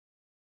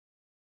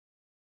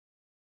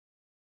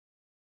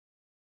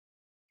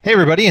Hey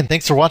everybody, and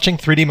thanks for watching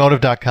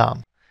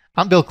 3dmotive.com.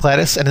 I'm Bill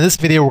Cladis, and in this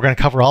video we're going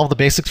to cover all of the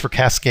basics for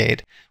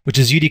Cascade, which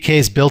is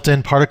UDK's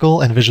built-in particle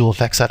and visual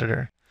effects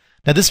editor.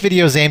 Now this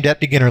video is aimed at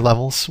beginner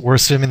levels. We're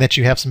assuming that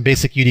you have some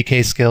basic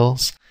UDK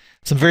skills,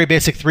 some very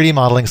basic 3D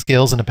modeling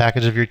skills in a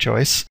package of your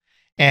choice,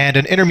 and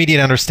an intermediate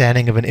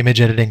understanding of an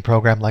image editing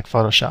program like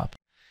Photoshop.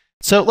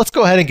 So let's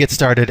go ahead and get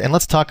started, and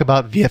let's talk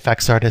about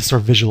VFX artists or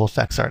visual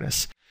effects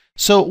artists.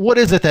 So what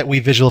is it that we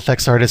visual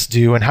effects artists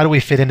do, and how do we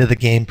fit into the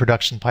game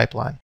production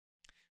pipeline?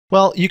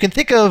 Well, you can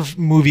think of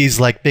movies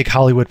like big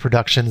Hollywood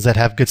productions that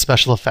have good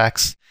special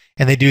effects,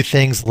 and they do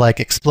things like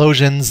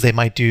explosions. They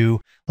might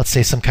do, let's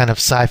say, some kind of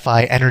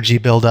sci-fi energy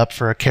buildup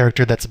for a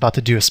character that's about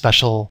to do a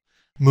special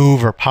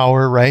move or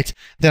power, right?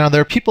 Now,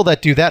 there are people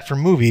that do that for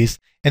movies,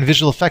 and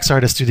visual effects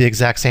artists do the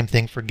exact same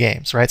thing for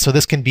games, right? So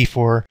this can be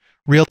for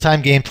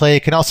real-time gameplay.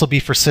 It can also be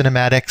for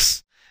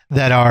cinematics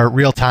that are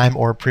real-time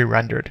or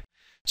pre-rendered.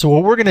 So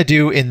what we're going to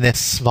do in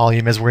this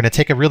volume is we're going to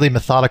take a really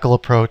methodical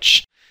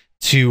approach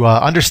to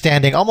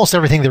understanding almost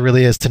everything there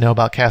really is to know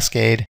about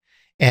Cascade,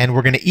 and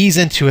we're going to ease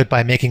into it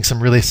by making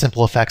some really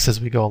simple effects as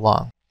we go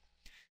along.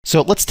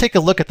 So let's take a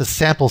look at the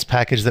samples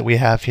package that we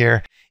have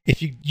here.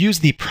 If you use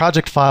the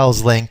project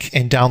files link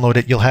and download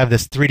it, you'll have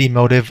this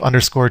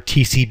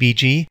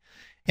 3dmotive_TCBG,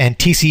 and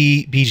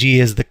TCBG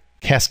is the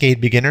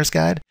Cascade Beginner's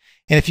Guide.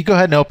 And if you go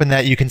ahead and open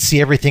that, you can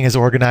see everything is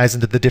organized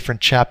into the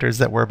different chapters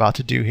that we're about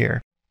to do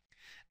here.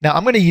 Now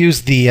I'm going to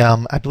use the,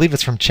 I believe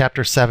it's from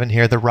chapter 7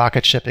 here, the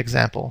rocket ship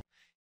example.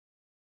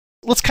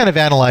 Let's kind of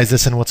analyze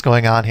this and what's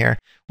going on here.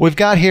 What we've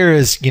got here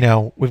is,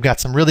 we've got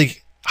some really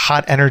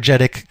hot,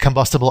 energetic,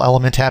 combustible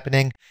element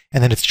happening,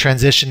 and then it's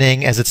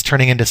transitioning as it's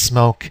turning into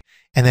smoke,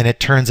 and then it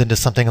turns into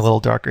something a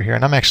little darker here.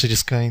 And I'm actually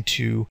just going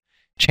to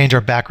change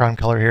our background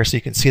color here so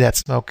you can see that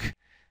smoke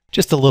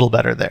just a little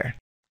better there.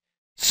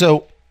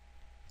 So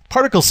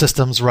particle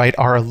systems, right,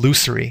 are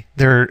illusory.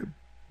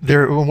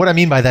 What I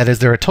mean by that is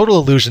they're a total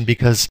illusion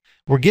because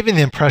we're giving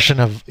the impression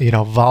of,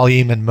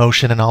 volume and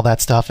motion and all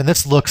that stuff. And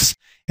this looks,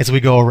 as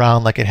we go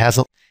around, like it has,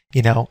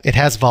 it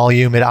has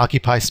volume, it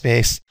occupies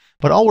space,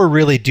 but all we're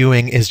really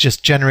doing is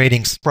just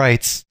generating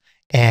sprites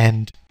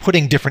and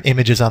putting different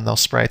images on those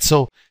sprites.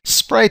 So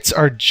sprites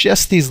are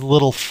just these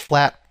little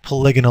flat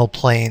polygonal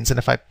planes, and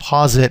if I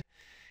pause it,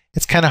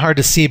 it's kind of hard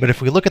to see, but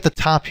if we look at the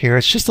top here,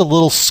 it's just a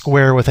little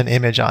square with an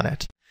image on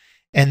it.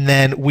 And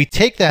then we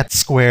take that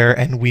square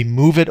and we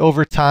move it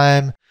over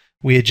time,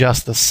 we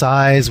adjust the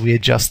size, we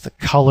adjust the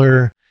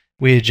color,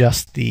 we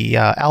adjust the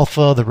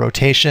alpha, the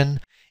rotation.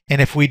 And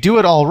if we do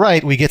it all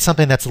right, we get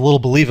something that's a little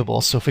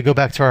believable. So if we go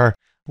back to our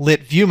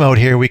lit view mode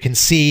here, we can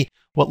see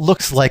what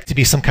looks like to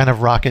be some kind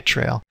of rocket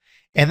trail.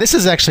 And this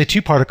is actually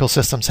two particle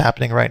systems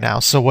happening right now.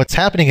 So what's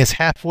happening is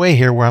halfway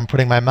here where I'm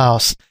putting my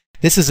mouse,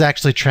 this is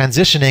actually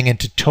transitioning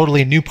into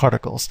totally new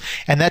particles.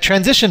 And that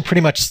transition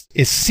pretty much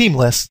is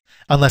seamless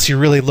unless you're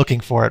really looking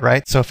for it,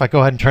 right? So if I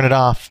go ahead and turn it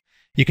off,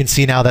 you can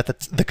see now that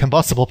the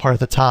combustible part at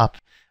the top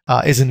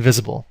is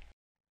invisible.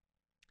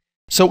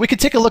 So we could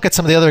take a look at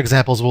some of the other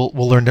examples we'll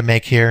learn to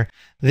make here.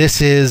 This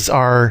is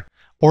our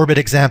orbit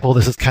example.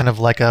 This is kind of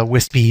like a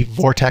wispy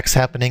vortex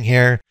happening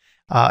here.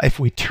 If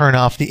we turn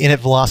off the init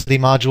velocity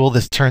module,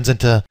 this turns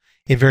into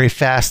a very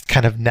fast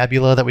kind of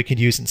nebula that we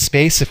could use in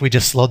space. If we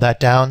just slowed that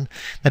down,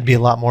 that'd be a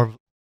lot more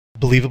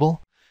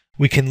believable.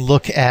 We can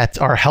look at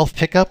our health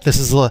pickup. This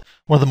is one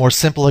of the more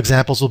simple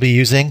examples we'll be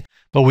using.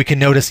 But we can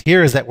notice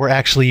here is that we're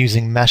actually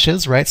using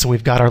meshes, right? So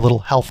we've got our little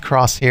health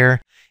cross here.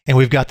 And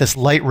we've got this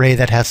light ray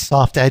that has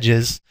soft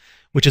edges,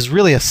 which is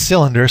really a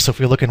cylinder. So if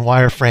we look in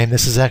wireframe,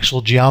 this is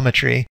actual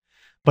geometry.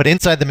 But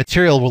inside the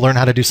material, we'll learn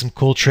how to do some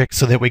cool tricks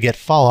so that we get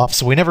fall off.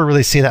 So we never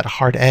really see that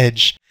hard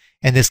edge.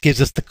 And this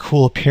gives us the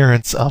cool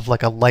appearance of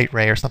like a light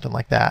ray or something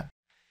like that.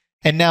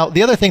 And now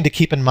the other thing to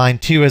keep in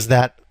mind too is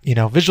that,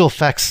 visual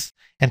effects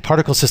and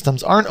particle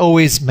systems aren't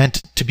always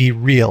meant to be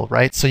real,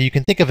 right? So you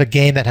can think of a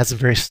game that has a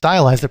very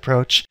stylized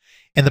approach,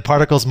 and the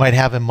particles might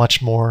have a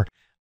much more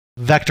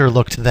vector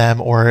look to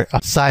them or a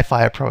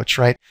sci-fi approach,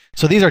 right?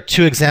 So these are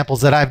two examples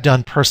that I've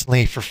done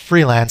personally for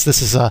freelance.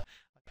 This is a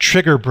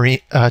trigger beam,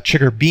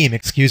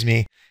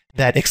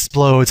 that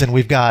explodes, and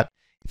we've got,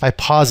 if I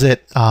pause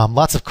it,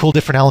 lots of cool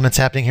different elements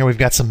happening here. We've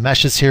got some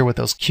meshes here with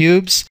those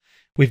cubes.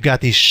 We've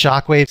got these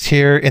shock waves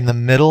here in the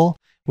middle,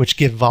 which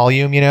give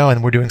volume,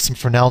 and we're doing some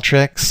Fresnel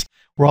tricks.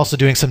 We're also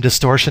doing some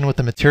distortion with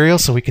the material,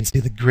 so we can see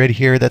the grid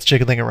here that's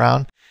jiggling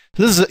around.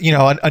 So this is,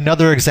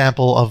 another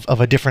example of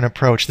a different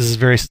approach. This is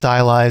very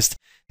stylized.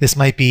 This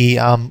might be,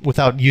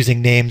 without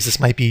using names, this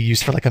might be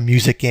used for like a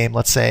music game,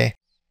 let's say.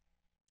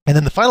 And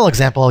then the final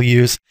example I'll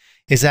use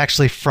is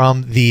actually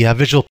from the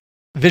visual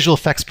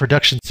effects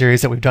production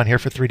series that we've done here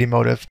for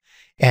 3dmotive.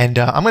 And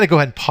I'm going to go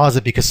ahead and pause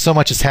it because so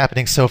much is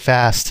happening so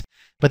fast.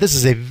 But this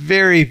is a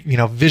very,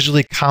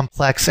 visually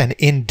complex and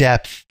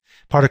in-depth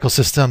particle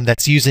system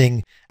that's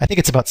using, I think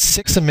it's about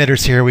 6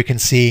 emitters here we can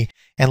see,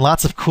 and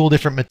lots of cool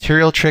different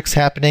material tricks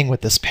happening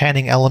with this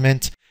panning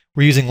element.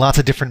 We're using lots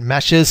of different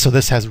meshes, so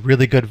this has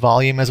really good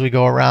volume as we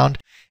go around.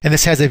 And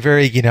this has a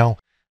very,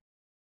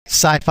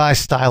 sci-fi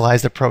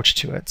stylized approach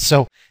to it.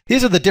 So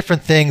these are the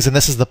different things, and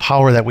this is the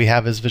power that we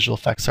have as visual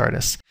effects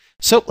artists.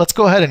 So let's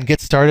go ahead and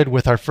get started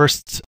with our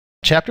first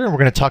chapter, and we're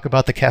going to talk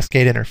about the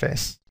Cascade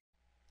interface.